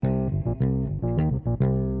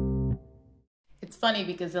funny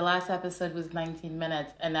because the last episode was 19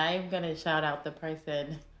 minutes, and I'm going to shout out the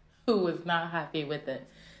person who was not happy with it.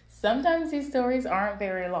 Sometimes these stories aren't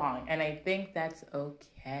very long, and I think that's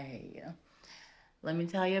okay. Let me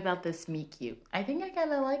tell you about this meet cute. I think I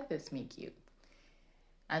kind of like this meet cute.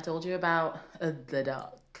 I told you about the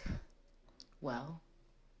dog. Well,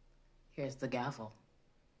 here's the gavel.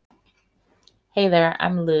 Hey there,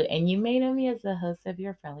 I'm Lou, and you may know me as the host of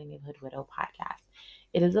your Friendly Neighborhood Widow podcast.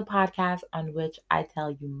 It is a podcast on which I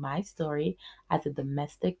tell you my story as a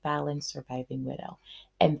domestic violence surviving widow.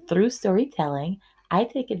 And through storytelling, I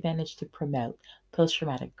take advantage to promote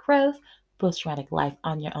post-traumatic growth, post-traumatic life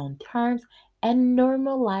on your own terms, and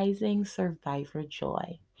normalizing survivor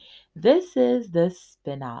joy. This is the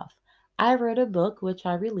spin-off. I wrote a book which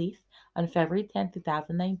I released on February 10th,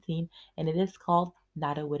 2019, and it is called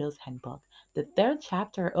Not a Widow's Handbook. The third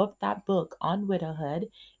chapter of that book on widowhood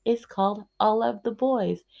is called All of the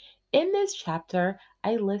Boys. In this chapter,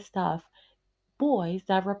 I list off boys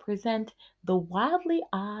that represent the wildly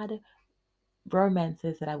odd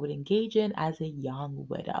romances that I would engage in as a young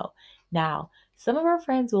widow. Now, some of our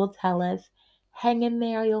friends will tell us, hang in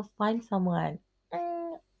there, you'll find someone.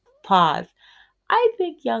 Pause. I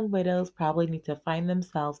think young widows probably need to find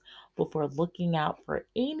themselves before looking out for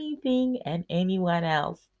anything and anyone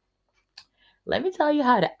else. Let me tell you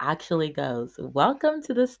how it actually goes. Welcome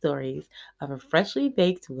to the stories of a freshly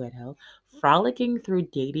baked widow frolicking through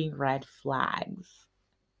dating red flags.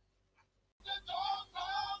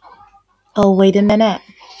 Oh, wait a minute.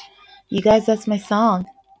 You guys, that's my song.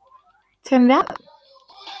 Turn it up.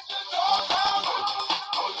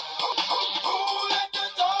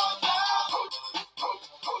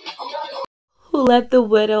 Who let the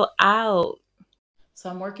widow out? So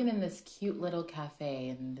I'm working in this cute little cafe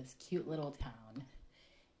in this cute little town,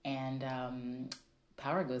 and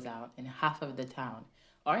power goes out in half of the town.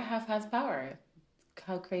 Our half has power.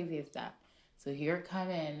 How crazy is that? So here come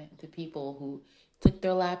in the people who took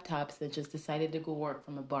their laptops and just decided to go work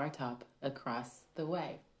from a bar top across the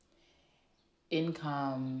way. In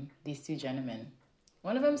come these two gentlemen.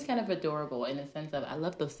 One of them's kind of adorable in the sense of I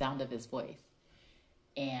love the sound of his voice.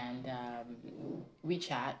 And we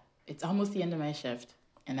chat. It's almost the end of my shift.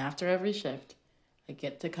 And after every shift, I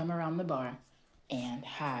get to come around the bar and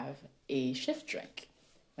have a shift drink.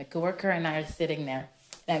 My coworker and I are sitting there.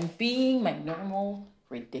 And I'm being my normal,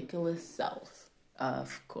 ridiculous self,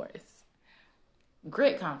 of course.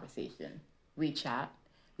 Great conversation. We chat.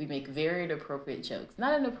 We make very inappropriate jokes.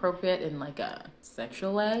 Not inappropriate in like a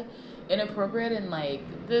sexual way. Inappropriate in like,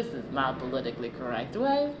 this is not politically correct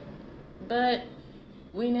way. But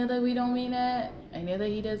we know that we don't mean it. I know that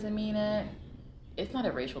he doesn't mean it. It's not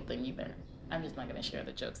a racial thing either. I'm just not going to share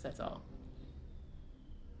the jokes, that's all.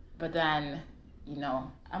 But then,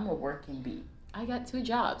 I'm a working bee. I got 2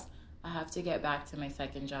 jobs. I have to get back to my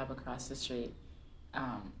second job across the street.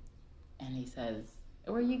 And he says,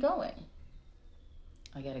 where are you going?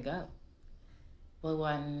 I got to go. Well,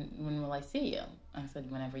 when will I see you? I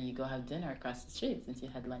said, whenever you go have dinner across the street since you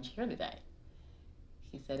had lunch here today.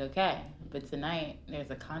 He said, okay, but tonight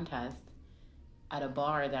there's a contest at a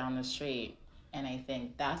bar down the street, and I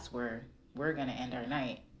think that's where we're going to end our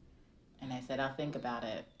night. And I said, I'll think about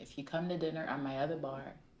it. If you come to dinner at my other bar,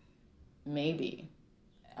 maybe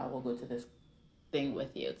I will go to this thing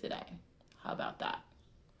with you today. How about that?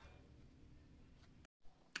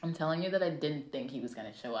 I'm telling you that I didn't think he was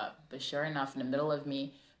going to show up. But sure enough, in the middle of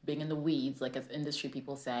me being in the weeds, like as industry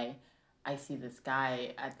people say, I see this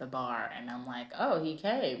guy at the bar and I'm like, oh, he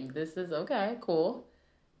came. This is okay, cool.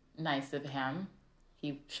 Nice of him.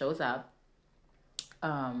 He shows up.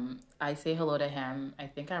 I say hello to him. I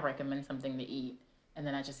think I recommend something to eat. And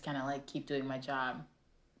then I just kind of like keep doing my job.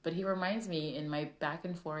 But he reminds me in my back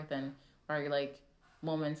and forth and our like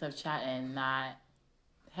moments of chatting that,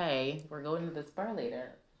 hey, we're going to this bar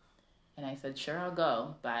later. And I said, sure, I'll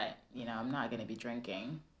go. But, I'm not going to be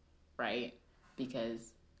drinking, right?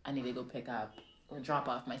 Because I need to go pick up or drop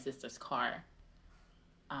off my sister's car.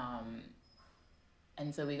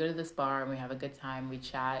 And so we go to this bar and we have a good time. We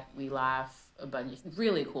chat, we laugh a bunch.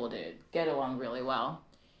 Really cool dude. Get along really well.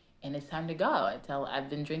 And it's time to go. I've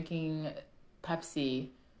been drinking Pepsi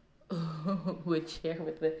with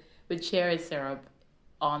cherry syrup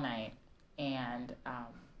all night. And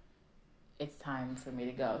it's time for me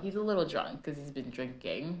to go. He's a little drunk because he's been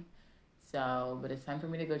drinking. But it's time for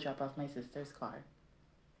me to go drop off my sister's car.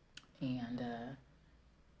 And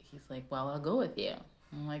he's like, well, I'll go with you.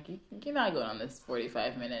 I'm like, you're not going on this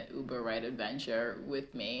 45-minute Uber ride adventure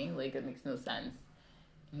with me. Like, it makes no sense.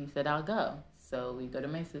 And he said, I'll go. So we go to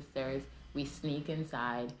my sister's. We sneak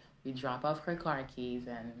inside. We drop off her car keys,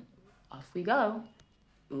 and off we go.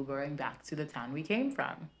 Ubering back to the town we came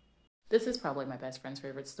from. This is probably my best friend's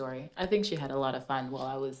favorite story. I think she had a lot of fun while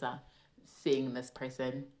I was seeing this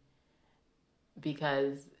person,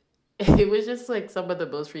 because it was just like some of the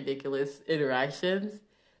most ridiculous interactions,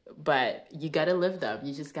 but you gotta live them.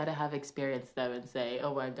 You just gotta have experienced them and say,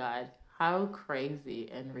 oh my God, how crazy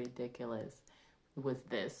and ridiculous was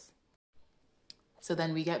this? So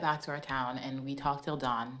then we get back to our town and we talk till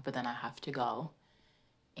dawn, but then I have to go.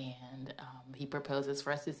 And he proposes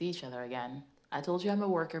for us to see each other again. I told you I'm a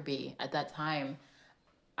worker bee. At that time,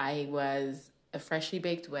 I was a freshly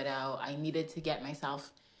baked widow. I needed to get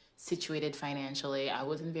myself situated financially. I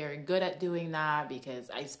wasn't very good at doing that because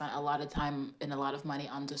I spent a lot of time and a lot of money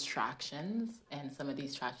on distractions. And some of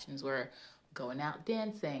these distractions were going out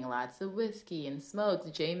dancing, lots of whiskey and smokes,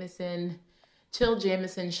 Jameson, chill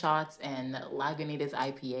Jameson shots, and Lagunitas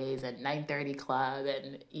IPAs, and 9:30 Club,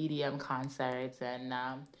 and EDM concerts, and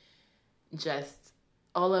just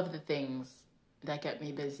all of the things that kept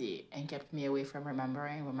me busy and kept me away from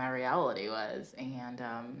remembering what my reality was. And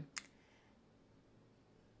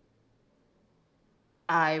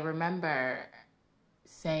I remember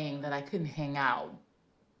saying that I couldn't hang out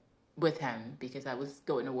with him because I was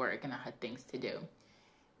going to work and I had things to do.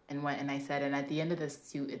 And I said, and at the end of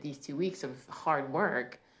these 2 weeks of hard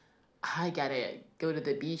work, I gotta go to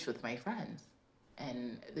the beach with my friends.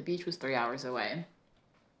 And the beach was 3 hours away.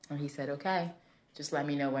 And he said, okay, just let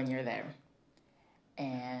me know when you're there.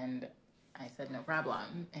 And I said, no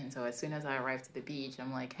problem. And so as soon as I arrived at the beach,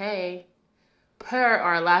 I'm like, hey, per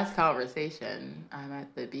our last conversation, I'm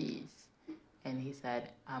at the beach. And he said,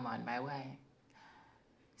 I'm on my way.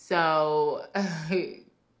 So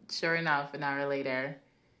sure enough, an hour later,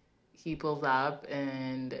 he pulls up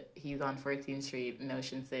and he's on 14th Street in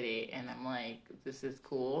Ocean City. And I'm like, this is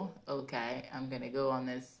cool. Okay, I'm going to go on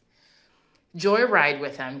this joyride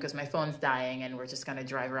with him because my phone's dying and we're just going to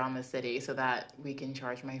drive around the city so that we can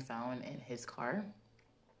charge my phone in his car.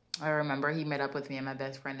 I remember he met up with me and my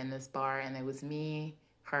best friend in this bar, and it was me,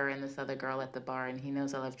 her, and this other girl at the bar, and he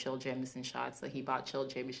knows I love chilled Jameson shots, so he bought chilled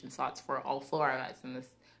Jameson shots for all four of us, and this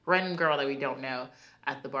random girl that we don't know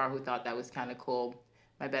at the bar who thought that was kind of cool.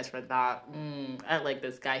 My best friend thought, I like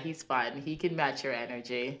this guy, he's fun, he can match your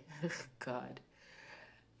energy. God.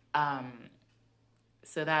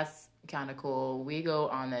 So that's kind of cool. We go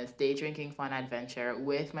on this day drinking fun adventure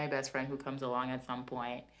with my best friend who comes along at some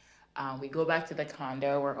point. We go back to the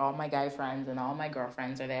condo where all my guy friends and all my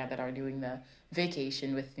girlfriends are there that are doing the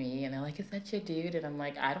vacation with me. And they're like, is that your dude? And I'm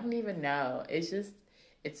like, I don't even know.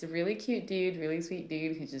 It's a really cute dude, really sweet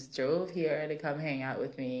dude who just drove here to come hang out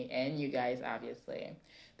with me and you guys, obviously.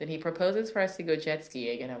 Then he proposes for us to go jet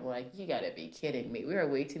skiing. And I'm like, you gotta be kidding me. We are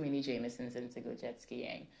way too many Jamesons in to go jet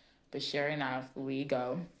skiing. But sure enough, we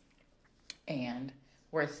go. And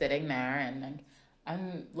we're sitting there and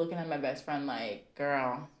I'm looking at my best friend like,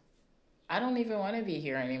 girl, I don't even want to be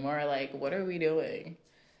here anymore. Like, what are we doing?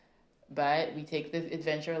 But we take this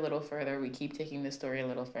adventure a little further. We keep taking the story a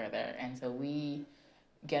little further. And so we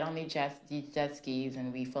get on these jet skis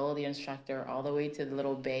and we follow the instructor all the way to the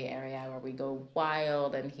little bay area where we go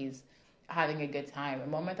wild and he's having a good time. A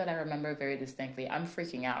moment that I remember very distinctly, I'm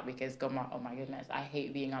freaking out because, oh my goodness, I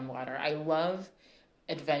hate being on water. I love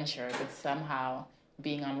adventure, but somehow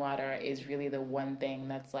being on water is really the one thing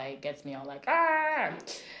that's like, gets me all like, ah!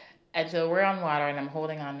 And so we're on water and I'm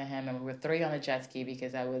holding on to him and we're three on the jet ski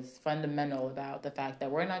because I was fundamental about the fact that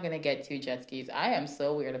we're not going to get two jet skis. I am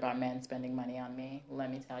so weird about men spending money on me, let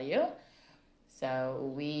me tell you.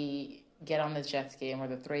 So we get on this jet ski and we're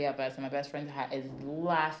the three of us and my best friend is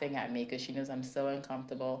laughing at me because she knows I'm so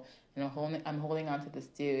uncomfortable. And I'm holding on to this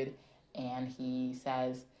dude and he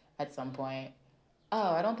says at some point,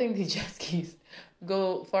 oh, I don't think the jet skis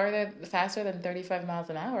go faster than 35 miles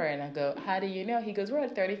an hour. And I go, how do you know? He goes, we're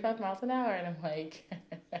at 35 miles an hour. And I'm like,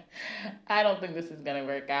 I don't think this is going to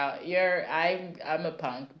work out. I'm a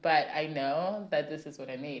punk, but I know that this is what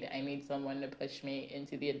I need. I need someone to push me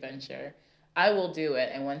into the adventure. I will do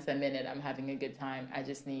it. And once I'm in it, I'm having a good time. I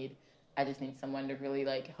just need someone to really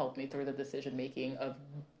like help me through the decision making of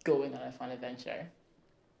going on a fun adventure.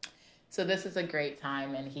 So this is a great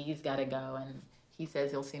time and he's got to go and he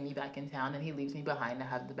says he'll see me back in town and he leaves me behind to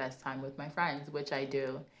have the best time with my friends, which I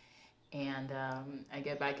do. And I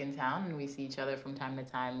get back in town and we see each other from time to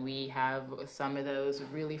time. We have some of those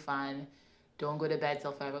really fun, don't go to bed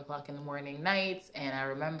till 5 o'clock in the morning nights. And I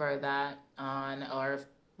remember that on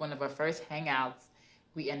one of our first hangouts,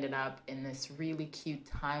 we ended up in this really cute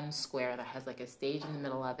Times Square that has like a stage in the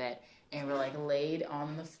middle of it. And we're like laid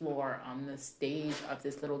on the floor on the stage of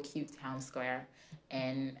this little cute town square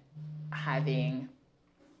and having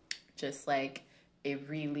just like a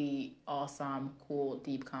really awesome, cool,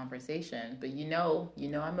 deep conversation. But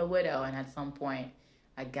I'm a widow, and at some point,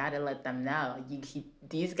 I gotta let them know.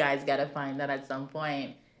 These guys gotta find that at some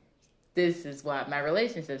point, this is what my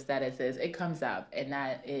relationship status is. It comes up, and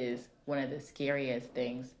that is one of the scariest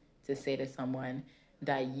things to say to someone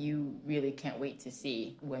that you really can't wait to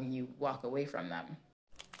see when you walk away from them.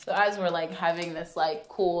 So as we're like having this like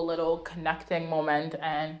cool little connecting moment,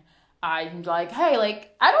 and I'm like, hey,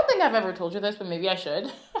 like, I don't think I've ever told you this, but maybe I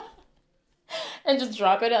should. And just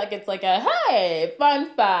drop it like it's like a hey, fun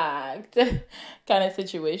fact kind of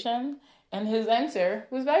situation. And his answer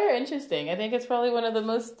was very interesting. I think it's probably one of the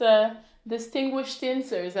most distinguished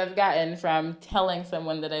answers I've gotten from telling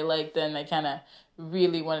someone that I liked and I kind of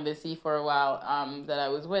really wanted to see for a while, that I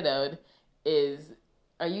was widowed, is,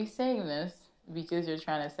 are you saying this because you're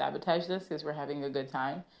trying to sabotage this because we're having a good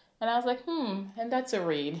time? And I was like, and that's a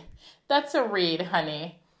read. That's a read,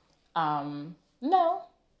 honey. No.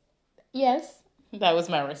 Yes. That was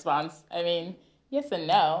my response. I mean, yes and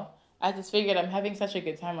no. I just figured I'm having such a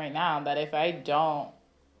good time right now that if I don't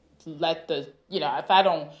if I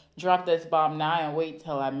don't drop this bomb now and wait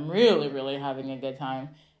till I'm really, really having a good time,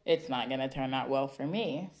 it's not going to turn out well for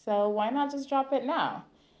me. So why not just drop it now?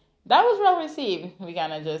 That was well received. We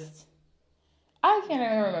kind of just, I can't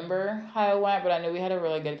even remember how it went, but I knew we had a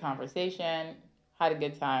really good conversation, had a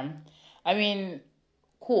good time. I mean,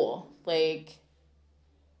 cool. Like,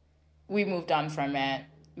 we moved on from it.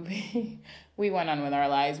 We went on with our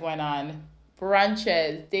lives, went on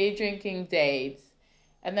brunches, day drinking dates,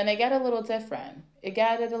 and then it got a little different. It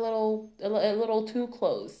got a little too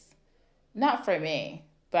close. Not for me,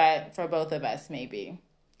 but for both of us, maybe.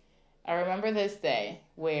 I remember this day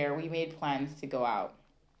where we made plans to go out,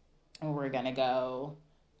 and we're gonna go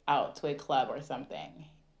out to a club or something.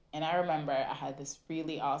 And I remember I had this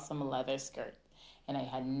really awesome leather skirt, and I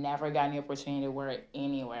had never gotten the opportunity to wear it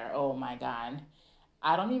anywhere. Oh my God.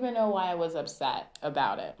 I don't even know why I was upset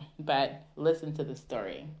about it, but listen to the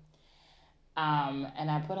story. And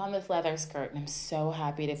I put on this leather skirt, and I'm so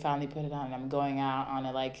happy to finally put it on. I'm going out on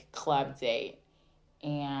a like club date,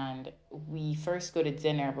 and we first go to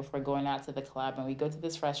dinner before going out to the club, and we go to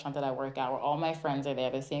this restaurant that I work at where all my friends are there,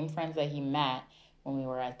 the same friends that he met when we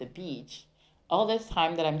were at the beach. All this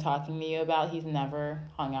time that I'm talking to you about, he's never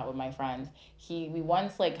hung out with my friends. We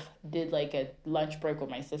once like did like a lunch break with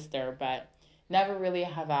my sister, but never really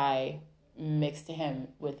have I mixed him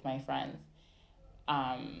with my friends.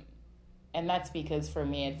 And that's because for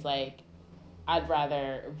me, it's like, I'd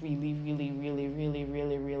rather really, really, really, really,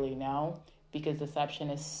 really, really know, because deception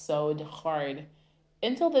is so hard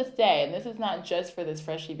until this day. And this is not just for this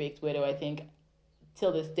freshly baked widow. I think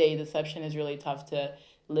till this day, deception is really tough to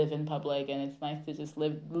live in public, and it's nice to just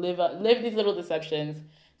live these little deceptions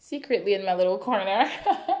secretly in my little corner,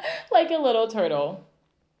 like a little turtle.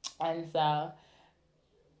 And so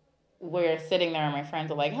we're sitting there, and my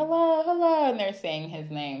friends are like, hello, hello, and they're saying his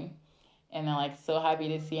name. And they're like so happy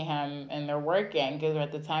to see him, and they're working because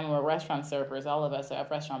at the time we were restaurant servers. All of us are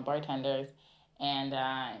restaurant bartenders, and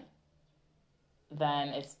then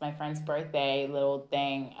it's my friend's birthday little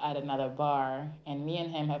thing at another bar, and me and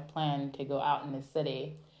him have planned to go out in the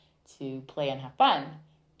city to play and have fun.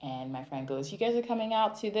 And my friend goes, "You guys are coming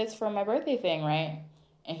out to this for my birthday thing, right?"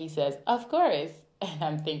 And he says, "Of course." And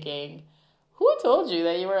I'm thinking, who told you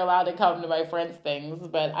that you were allowed to come to my friend's things?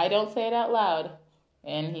 But I don't say it out loud.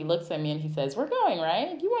 And he looks at me and he says, "We're going,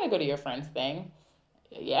 right? You want to go to your friend's thing?"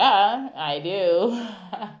 "Yeah, I do."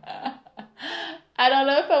 I don't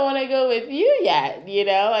know if I want to go with you yet.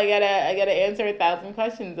 I gotta answer 1,000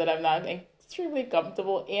 questions that I'm not extremely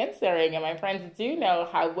comfortable answering. And my friends do know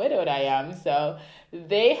how widowed I am, so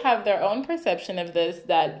they have their own perception of this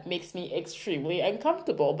that makes me extremely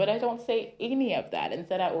uncomfortable. But I don't say any of that.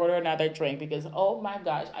 Instead, I order another drink because, oh my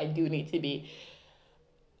gosh, I do need to be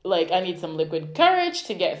I need some liquid courage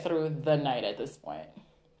to get through the night at this point.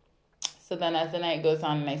 So then as the night goes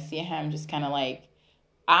on and I see him just kind of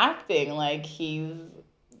acting like he's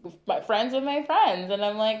friends with my friends. And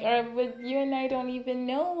I'm like, but you and I don't even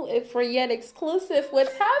know if we're yet exclusive.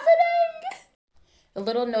 What's happening? A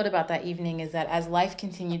little note about that evening is that as life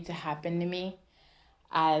continued to happen to me,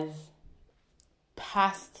 as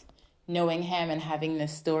past knowing him and having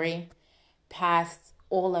this story, past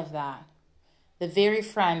all of that, the very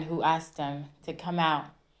friend who asked him to come out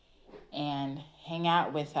and hang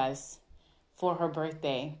out with us for her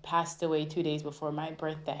birthday passed away 2 days before my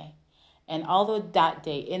birthday. And although that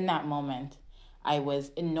day, in that moment, I was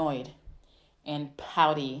annoyed and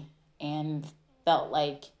pouty and felt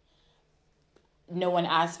like no one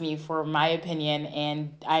asked me for my opinion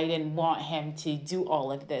and I didn't want him to do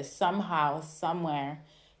all of this, somehow, somewhere,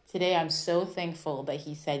 Today, I'm so thankful that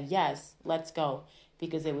he said, yes, let's go,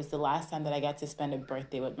 because it was the last time that I got to spend a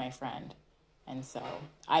birthday with my friend. And so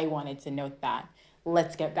I wanted to note that.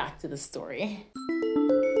 Let's get back to the story.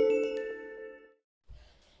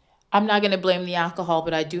 I'm not going to blame the alcohol,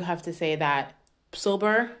 but I do have to say that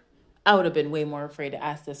sober, I would have been way more afraid to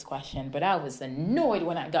ask this question. But I was annoyed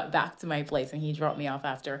when I got back to my place and he dropped me off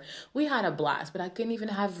after. We had a blast, but I couldn't even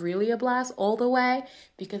have really a blast all the way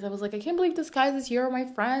because I was like, I can't believe this guy's is here with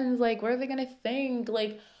my friends. Like, what are they going to think?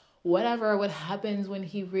 Like, what happens when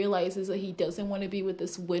he realizes that he doesn't want to be with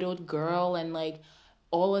this widowed girl, and like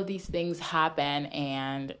all of these things happen,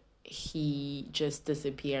 and he just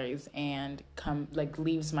disappears and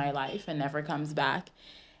leaves my life and never comes back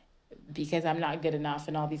because I'm not good enough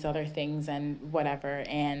and all these other things and whatever.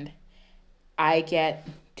 And I get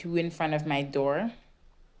to in front of my door,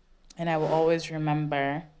 and I will always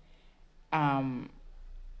remember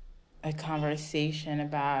a conversation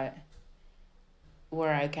about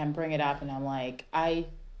where I can bring it up, and I'm like, I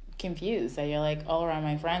confused that you're like all around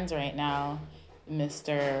my friends right now,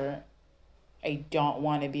 Mr. I don't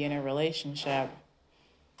want to be in a relationship.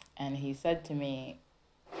 And he said to me,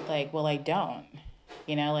 like, well, I don't.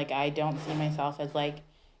 Like, I don't see myself as like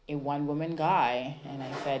a one woman guy. And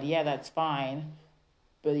I said, yeah, that's fine.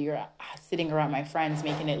 But you're sitting around my friends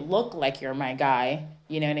making it look like you're my guy.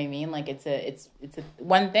 You know what I mean? Like, it's a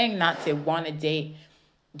one thing not to want to date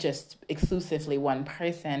just exclusively one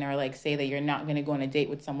person, or like say that you're not going to go on a date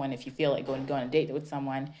with someone if you feel like going to go on a date with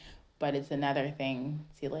someone. But it's another thing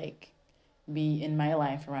to like be in my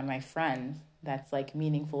life around my friends that's like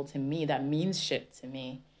meaningful to me, that means shit to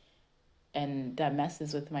me. And that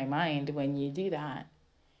messes with my mind when you do that.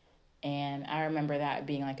 And I remember that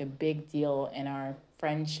being like a big deal in our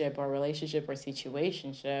friendship or relationship or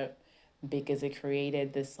situationship, because it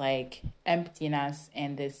created this like emptiness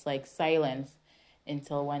and this like silence,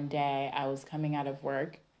 until one day I was coming out of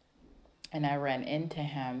work and I ran into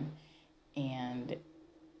him, and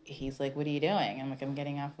he's like, what are you doing? I'm like, I'm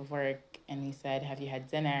getting off of work. And he said, have you had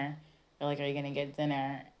dinner? Or like, are you going to get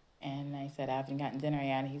dinner? And I said, I haven't gotten dinner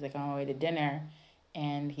yet. And he's like, on my way to dinner.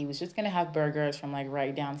 And he was just going to have burgers from like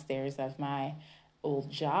right downstairs of my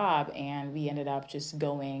old job. And we ended up just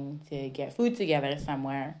going to get food together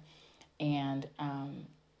somewhere. And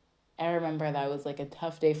I remember that was like a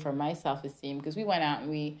tough day for my self-esteem, because we went out and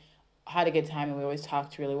we had a good time and we always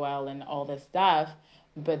talked really well and all this stuff.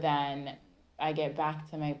 But then I get back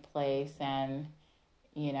to my place and,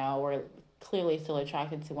 we're clearly still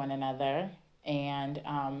attracted to one another. And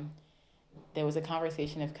there was a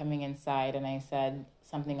conversation of coming inside, and I said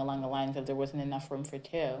something along the lines of there wasn't enough room for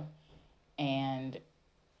two. And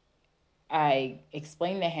I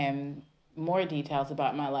explained to him more details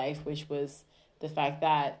about my life, which was the fact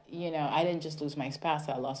that, I didn't just lose my spouse,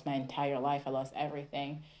 I lost my entire life, I lost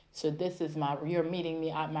everything. So you're meeting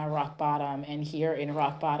me at my rock bottom, and here in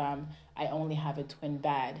rock bottom, I only have a twin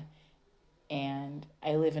bed. And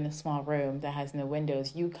I live in a small room that has no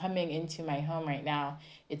windows. You coming into my home right now,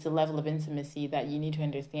 it's a level of intimacy that you need to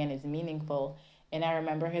understand is meaningful. And I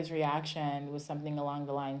remember his reaction was something along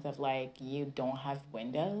the lines of like, you don't have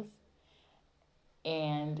windows?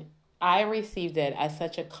 And I received it as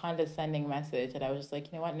such a condescending message that I was just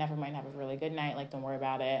like, you know what, never mind, have a really good night. Like, don't worry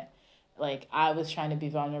about it. Like, I was trying to be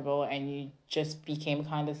vulnerable and you just became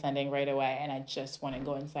condescending right away. And I just want to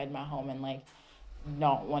go inside my home and like,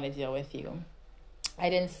 don't want to deal with you.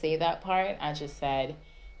 I didn't say that part. I just said,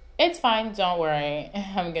 it's fine, don't worry,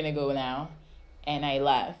 I'm gonna go now. And I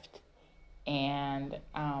left, and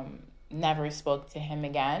never spoke to him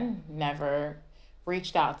again, never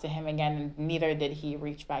reached out to him again, and neither did he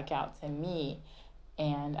reach back out to me.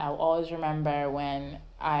 And I'll always remember when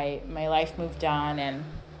my life moved on and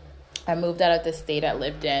I moved out of the state I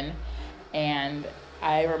lived in, and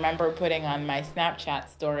I remember putting on my Snapchat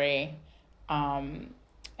story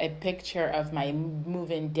a picture of my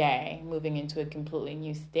moving day, moving into a completely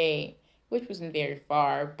new state, which wasn't very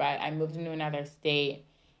far, but I moved into another state,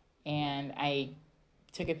 and I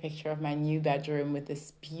took a picture of my new bedroom with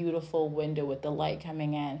this beautiful window with the light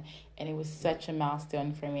coming in, and it was such a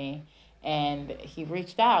milestone for me. And he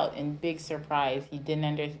reached out in big surprise. He didn't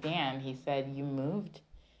understand. He said, you moved?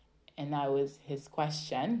 And that was his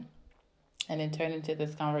question. And it turned into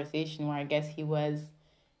this conversation where I guess he was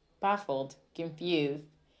baffled, confused.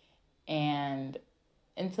 And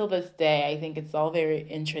until this day, I think it's all very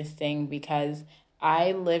interesting because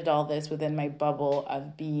I lived all this within my bubble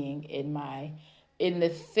of being in the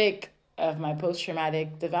thick of my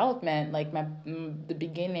post-traumatic development, like the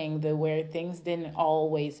beginning, where things didn't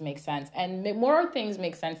always make sense. And more things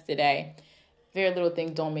make sense today. Very little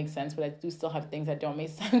things don't make sense, but I do still have things that don't make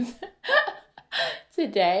sense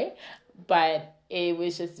today, but it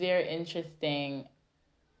was just very interesting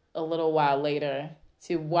a little while later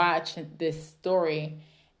to watch this story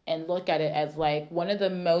and look at it as like one of the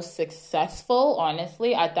most successful,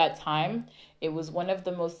 honestly, at that time. It was one of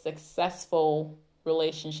the most successful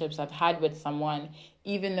relationships I've had with someone,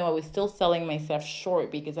 even though I was still selling myself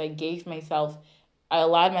short because I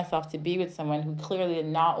allowed myself to be with someone who clearly did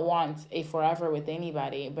not want a forever with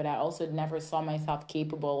anybody, but I also never saw myself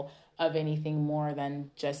capable of anything more than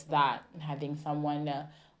just that, having someone to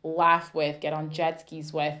laugh with, get on jet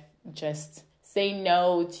skis with, just say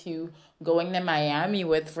no to going to Miami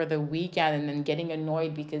with for the weekend and then getting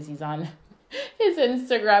annoyed because he's on his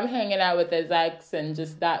Instagram hanging out with his ex and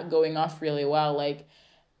just that going off really well. Like,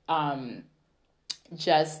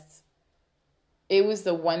 just, it was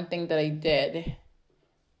the one thing that I did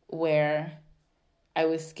where I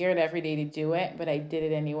was scared every day to do it, but I did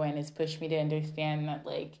it anyway, and it's pushed me to understand that,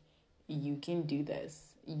 like, you can do this.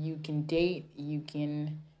 You can date, you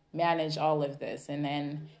can manage all of this. And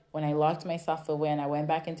then when I locked myself away and I went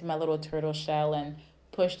back into my little turtle shell and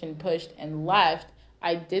pushed and left,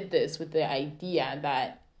 I did this with the idea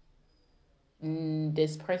that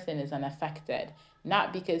this person is unaffected.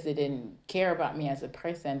 Not because they didn't care about me as a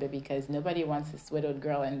person, but because nobody wants a widowed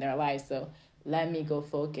girl in their life. So let me go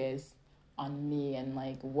focus on me and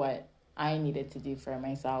like what I needed to do for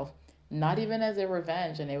myself. Not even as a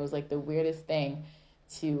revenge. And it was like the weirdest thing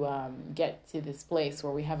to get to this place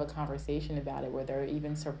where we have a conversation about it, where they're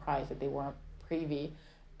even surprised that they weren't privy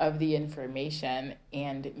of the information,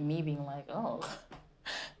 and me being like, oh,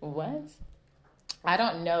 what? I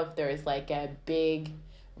don't know if there's like a big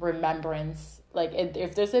remembrance, like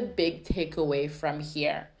if there's a big takeaway from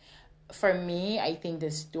here. For me, I think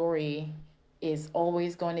this story is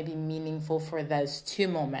always going to be meaningful for those two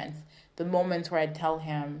moments. The moments where I tell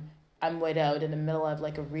him I'm widowed in the middle of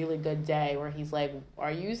like a really good day, where he's like,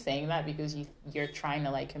 are you saying that because you're trying to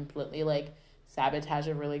like completely like sabotage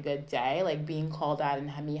a really good day? Like being called out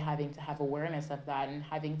and me having to have awareness of that and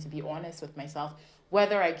having to be honest with myself,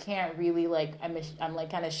 whether I can't really like, I'm like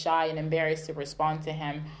kind of shy and embarrassed to respond to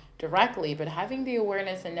him directly, but having the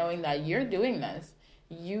awareness and knowing that you're doing this,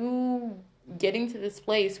 you getting to this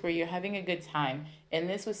place where you're having a good time. And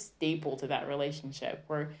this was staple to that relationship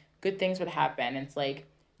where good things would happen. It's like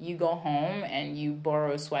you go home and you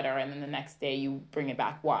borrow a sweater and then the next day you bring it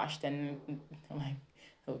back washed, and I'm like,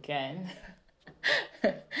 okay.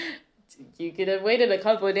 You could have waited a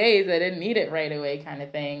couple of days. I didn't need it right away, kind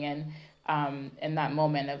of thing. And in that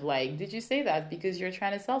moment of like, did you say that because you're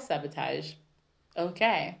trying to self-sabotage?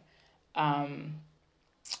 Okay. And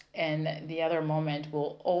the other moment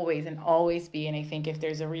will always be, and I think if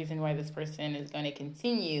there's a reason why this person is going to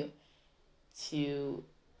continue to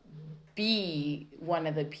be one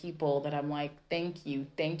of the people that I'm like, thank you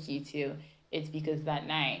to, it's because that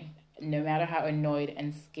night, no matter how annoyed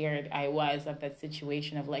and scared I was of that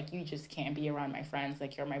situation of like, you just can't be around my friends,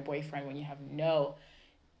 like you're my boyfriend when you have no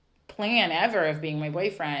plan ever of being my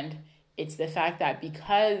boyfriend. It's the fact that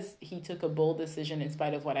because he took a bold decision in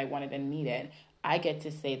spite of what I wanted and needed, I get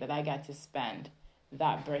to say that I got to spend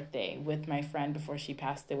that birthday with my friend before she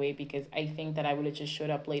passed away, because I think that I would have just showed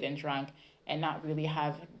up late and drunk and not really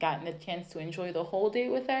have gotten a chance to enjoy the whole day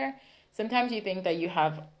with her. Sometimes you think that you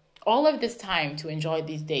have all of this time to enjoy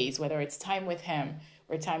these days, whether it's time with him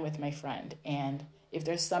or time with my friend. And if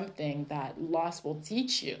there's something that loss will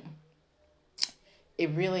teach you, it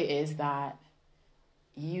really is that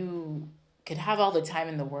you could have all the time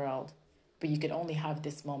in the world, but you could only have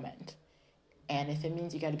this moment. And if it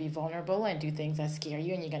means you got to be vulnerable and do things that scare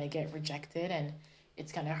you and you're going to get rejected and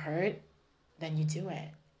it's going to hurt, then you do it.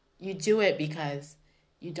 You do it because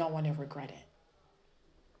you don't want to regret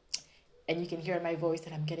it. And you can hear in my voice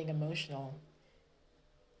that I'm getting emotional.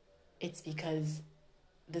 It's because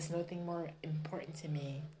there's nothing more important to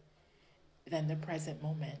me than the present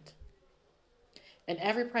moment. And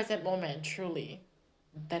every present moment, truly,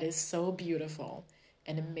 that is so beautiful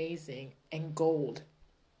and amazing and gold,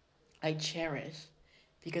 I cherish.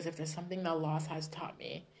 Because if there's something that loss has taught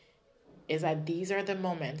me, is that these are the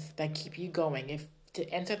moments that keep you going. If to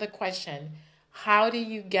answer the question, how do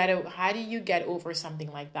you get over something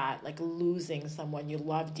like that, like losing someone you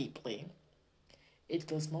love deeply? It's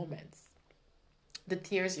those moments. The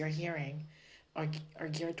tears you're hearing are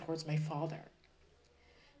geared towards my father.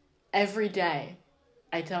 Every day,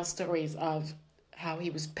 I tell stories of how he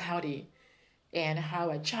was pouty and how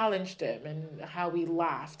I challenged him and how we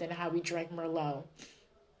laughed and how we drank Merlot.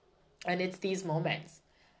 And it's these moments.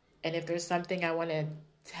 And if there's something I want to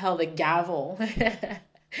tell the Gavel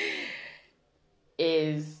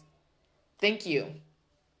is thank you.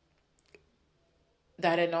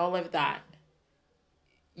 That in all of that,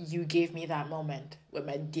 you gave me that moment with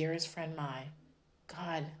my dearest friend Mai.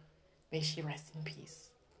 God, may she rest in peace.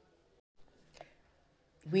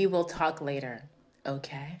 We will talk later,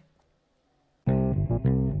 okay?